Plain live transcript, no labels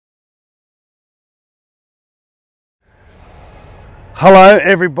Hello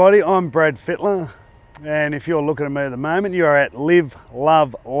everybody, I'm Brad Fittler, and if you're looking at me at the moment, you are at Live,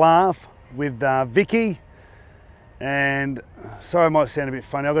 Love, Laugh with Vicky. And sorry, I might sound a bit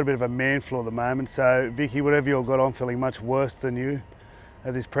funny, I've got a bit of a man flu at the moment, so Vicky, whatever you've got, I'm feeling much worse than you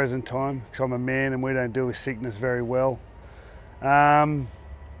at this present time, because I'm a man and we don't deal with sickness very well. I've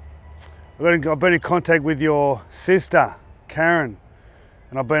been in contact with your sister, Karen,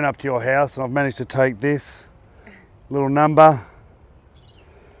 and I've been up to your house and I've managed to take this little number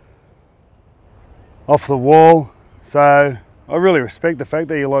off the wall. So I really respect the fact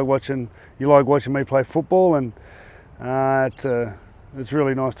that you like watching me play football, and it's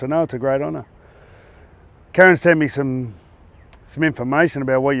really nice to know. It's a great honour. Karen sent me some information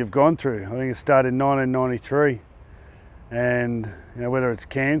about what you've gone through. I think it started in 1993, and you know, whether it's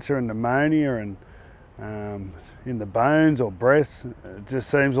cancer and pneumonia and in the bones or breasts, it just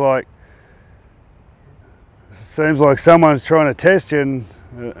seems like someone's trying to test you, and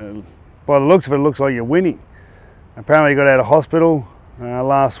by the looks of it, it looks like you're winning. Apparently you got out of hospital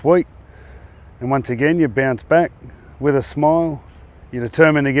last week, and once again you bounced back with a smile. You're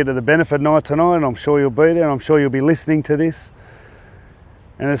determined to get to the benefit night tonight, and I'm sure you'll be there, and I'm sure you'll be listening to this.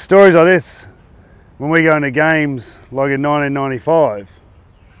 And there's stories like this when we go into games like in 1995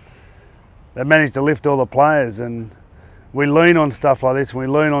 that managed to lift all the players, and we lean on stuff like this, and we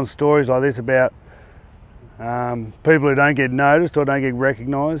lean on stories like this about people who don't get noticed or don't get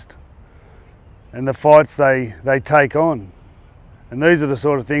recognised, and the fights they take on. And these are the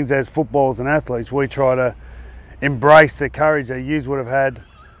sort of things, as footballers and athletes, we try to embrace the courage that you would have had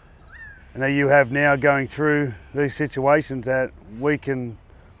and that you have now going through these situations that we can't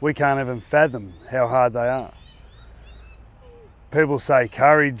even fathom how hard they are. People say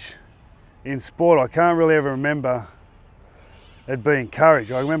courage in sport. I can't really ever remember it being courage.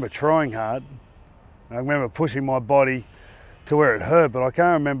 I remember trying hard. I remember pushing my body to where it hurt, but I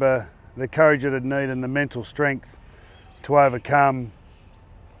can't remember the courage that it needed and the mental strength to overcome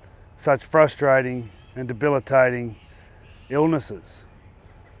such frustrating and debilitating illnesses.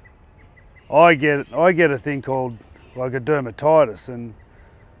 I get a thing called like a dermatitis, and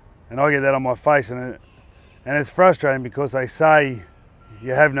I get that on my face, and it's frustrating because they say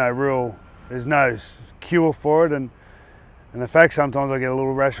you have there's no cure for it, and the fact sometimes I get a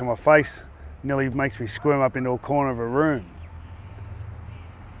little rash on my face nearly makes me squirm up into a corner of a room.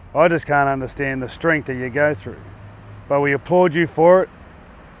 I just can't understand the strength that you go through, but we applaud you for it.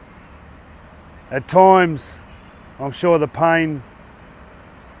 At times, I'm sure the pain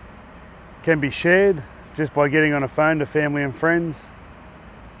can be shared just by getting on a phone to family and friends.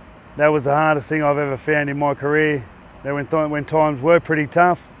 That was the hardest thing I've ever found in my career, that when times were pretty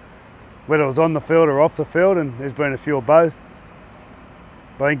tough, whether it was on the field or off the field, and there's been a few of both,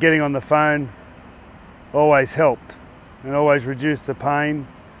 but I think getting on the phone always helped and always reduced the pain.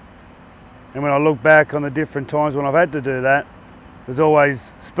 And when I look back on the different times when I've had to do that, there's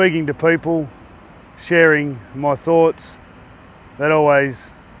always speaking to people, sharing my thoughts, that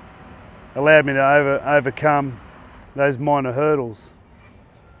always allowed me to overcome those minor hurdles.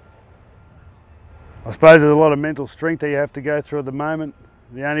 I suppose there's a lot of mental strength that you have to go through at the moment.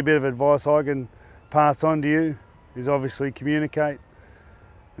 The only bit of advice I can pass on to you is obviously communicate,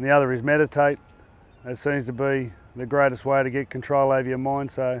 and the other is meditate. That seems to be the greatest way to get control over your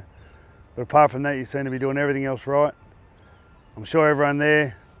mind. But apart from that, you seem to be doing everything else right. I'm sure everyone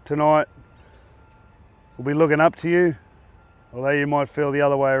there tonight will be looking up to you, although you might feel the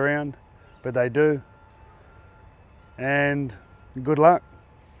other way around, but they do. And good luck.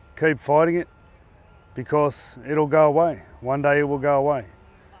 Keep fighting it, because it'll go away. One day it will go away.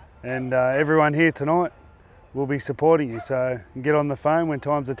 And everyone here tonight will be supporting you. So get on the phone when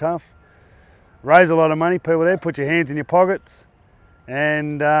times are tough. Raise a lot of money, people there, put your hands in your pockets,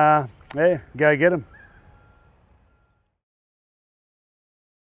 and yeah, go get them.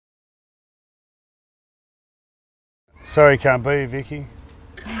 Sorry can't be here, Vicky.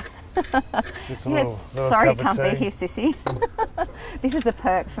 Just a little sorry cup of can't be tea. here, sissy. This is the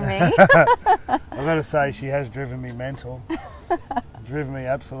perk for me. I've got to say, she has driven me mental. Driven me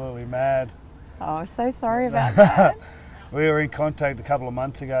absolutely mad. Oh, I'm so sorry about that. We were in contact a couple of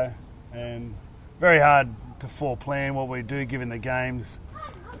months ago, and very hard to foreplan what we do given the games.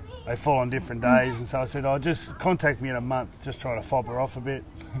 They fall on different days, and so I said, just contact me in a month, just try to fob her off a bit.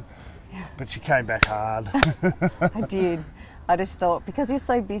 But she came back hard. I did. I just thought, because you're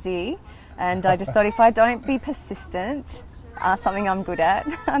so busy, and I just thought if I don't be persistent, something I'm good at,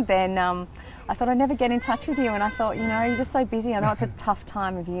 then I thought I'd never get in touch with you, and I thought, you know, you're just so busy. I know it's a tough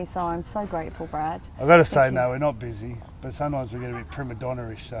time of year, so I'm so grateful, Brad. I've got to say, no, we're not busy, but sometimes we get a bit prima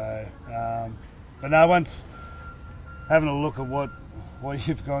donna-ish, so... but no, once having a look at what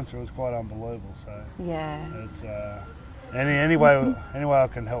you've gone through is quite unbelievable. So Yeah. it's any way I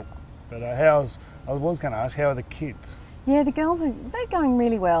can help. But I was going to ask, how are the kids? Yeah, the girls they're going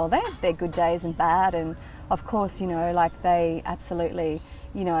really well. They have their good days and bad, and of course, you know, like they absolutely,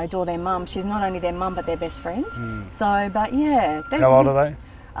 you know, adore their mum. She's not only their mum but their best friend. So, but yeah. How old are they?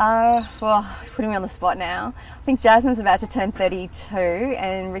 Well, putting me on the spot now. I think Jasmine's about to turn 32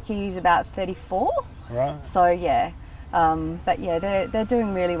 and Ricky's about 34. Right. So yeah. But yeah, they're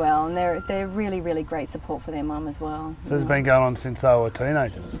doing really well, and they're really, really great support for their mum as well. So this has been going on since they were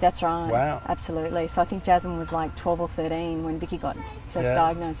teenagers? That's right. Wow. Absolutely. So I think Jasmine was like 12 or 13 when Vicky got first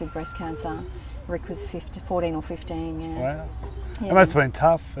diagnosed with breast cancer. Rick was 14 or 15, yeah. Wow. Yeah. It must have been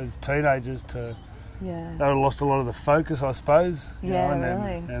tough as teenagers to... Yeah. They lost a lot of the focus, I suppose. Yeah,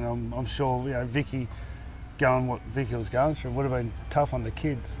 really. And I'm sure, you know, Vicky... what Vicky was going through would have been tough on the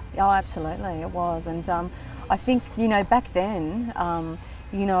kids. Oh, absolutely, it was. And I think, you know, back then,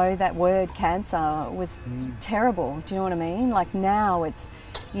 you know, that word cancer was terrible. Do you know what I mean? Like now it's,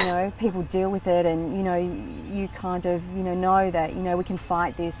 you know, people deal with it, and, you know, you kind of, you know that, you know, we can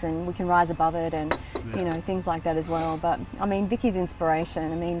fight this and we can rise above it, and, you know, things like that as well. But, I mean, Vicky's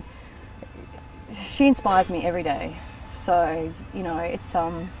inspiration, I mean, she inspires me every day. So, you know, it's,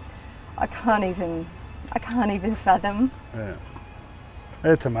 I can't even fathom. Yeah,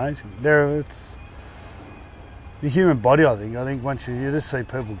 it's amazing. It's the human body. I think once you just see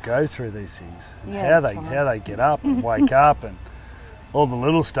people go through these things, Yeah, how they get up and wake up, and all the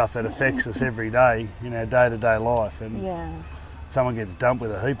little stuff that affects us every day in our day-to-day life, and someone gets dumped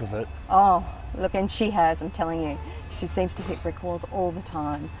with a heap of it. Oh, look, and she has. I'm telling you, she seems to hit brick walls all the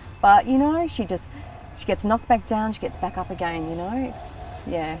time. But you know, she gets knocked back down, she gets back up again. You know, it's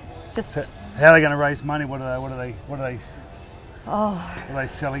just. So, how are they going to raise money? What are they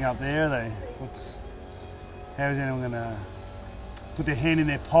selling up there? How is anyone going to put their hand in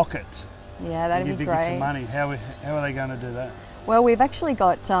their pocket? Yeah, that'd be give great. Vicky some money. How are they going to do that? Well, we've actually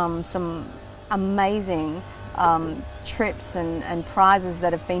got some amazing trips and prizes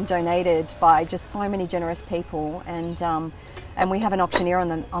that have been donated by just so many generous people, and we have an auctioneer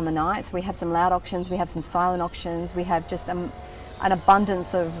on the nights. We have some loud auctions, we have some silent auctions, we have just an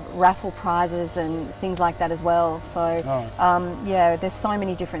abundance of raffle prizes and things like that as well. So yeah, there's so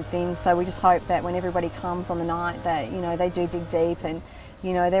many different things. So we just hope that when everybody comes on the night that, you know, they do dig deep, and,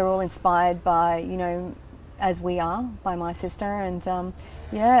 you know, they're all inspired by, you know, as we are, by my sister. And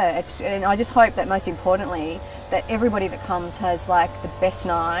and I just hope that most importantly that everybody that comes has like the best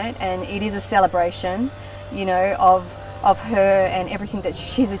night, and it is a celebration, you know, of her and everything that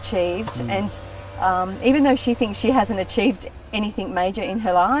she's achieved. And even though she thinks she hasn't achieved anything major in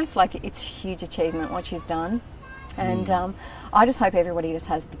her life, like, it's a huge achievement what she's done. And I just hope everybody just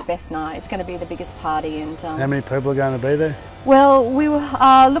has the best night. It's going to be the biggest party. And how many people are going to be there? Well, we were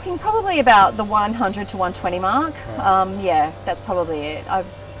looking probably about the 100 to 120 mark. Right. Yeah, that's probably it.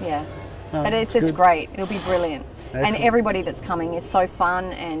 But it's great. It'll be brilliant. Excellent. And everybody that's coming is so fun,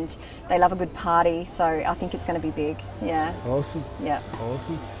 and they love a good party. So I think it's going to be big. Yeah. Awesome. Yeah.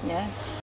 Awesome. Yeah.